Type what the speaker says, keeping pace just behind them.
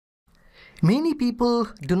Many people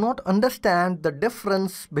do not understand the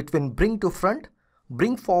difference between bring to front,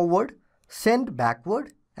 bring forward, send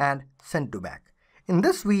backward, and send to back. In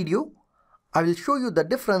this video, I will show you the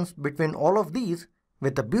difference between all of these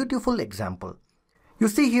with a beautiful example. You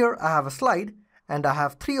see here I have a slide and I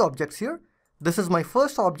have three objects here. This is my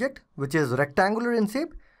first object, which is rectangular in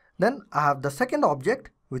shape. Then I have the second object,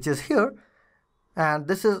 which is here, and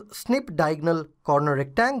this is snip diagonal corner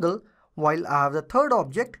rectangle, while I have the third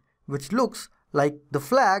object, which looks like the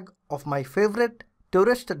flag of my favorite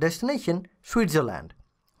tourist destination, Switzerland.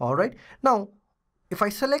 Alright, now if I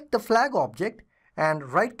select the flag object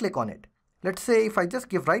and right click on it, let's say if I just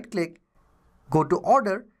give right click, go to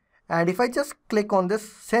order, and if I just click on this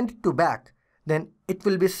send to back, then it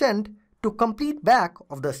will be sent to complete back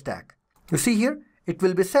of the stack. You see here, it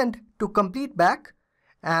will be sent to complete back,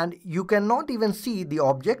 and you cannot even see the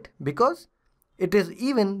object because it is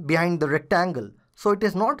even behind the rectangle. So it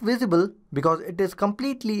is not visible because it is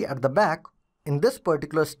completely at the back in this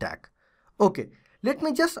particular stack. Okay, let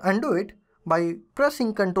me just undo it by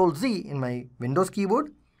pressing Ctrl Z in my Windows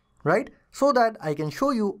keyboard, right? So that I can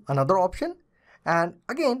show you another option. And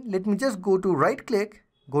again, let me just go to right click,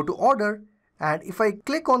 go to order, and if I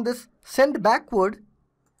click on this send backward,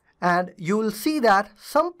 and you will see that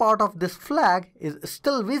some part of this flag is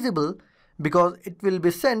still visible because it will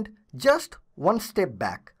be sent just one step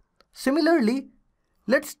back. Similarly,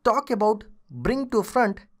 let's talk about bring to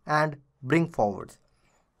front and bring forwards.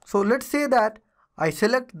 So let's say that I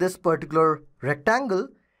select this particular rectangle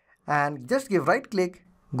and just give right click,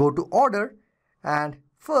 go to order, and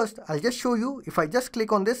first I'll just show you, if I just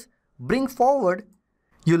click on this bring forward,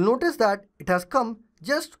 you'll notice that it has come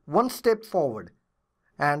just one step forward.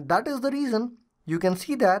 And that is the reason you can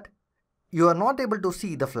see that you are not able to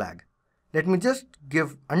see the flag. Let me just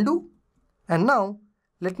give undo, and now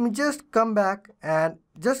let me just come back and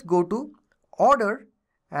just go to order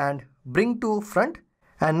and bring to front,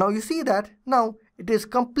 and now you see that now it is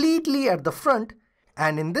completely at the front,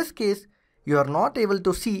 and in this case you are not able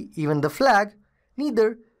to see even the flag,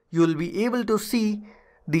 neither you will be able to see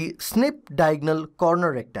the snip diagonal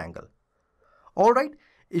corner rectangle. Alright,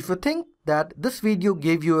 if you think that this video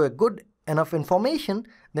gave you a good enough information,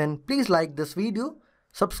 then please like this video,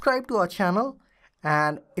 subscribe to our channel,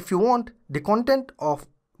 and if you want the content of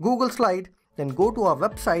Google Slide, then go to our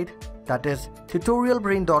website, that is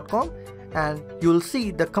tutorialbrain.com, and you'll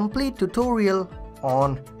see the complete tutorial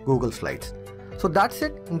on Google Slides. So that's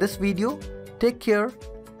it in this video. Take care.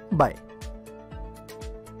 Bye.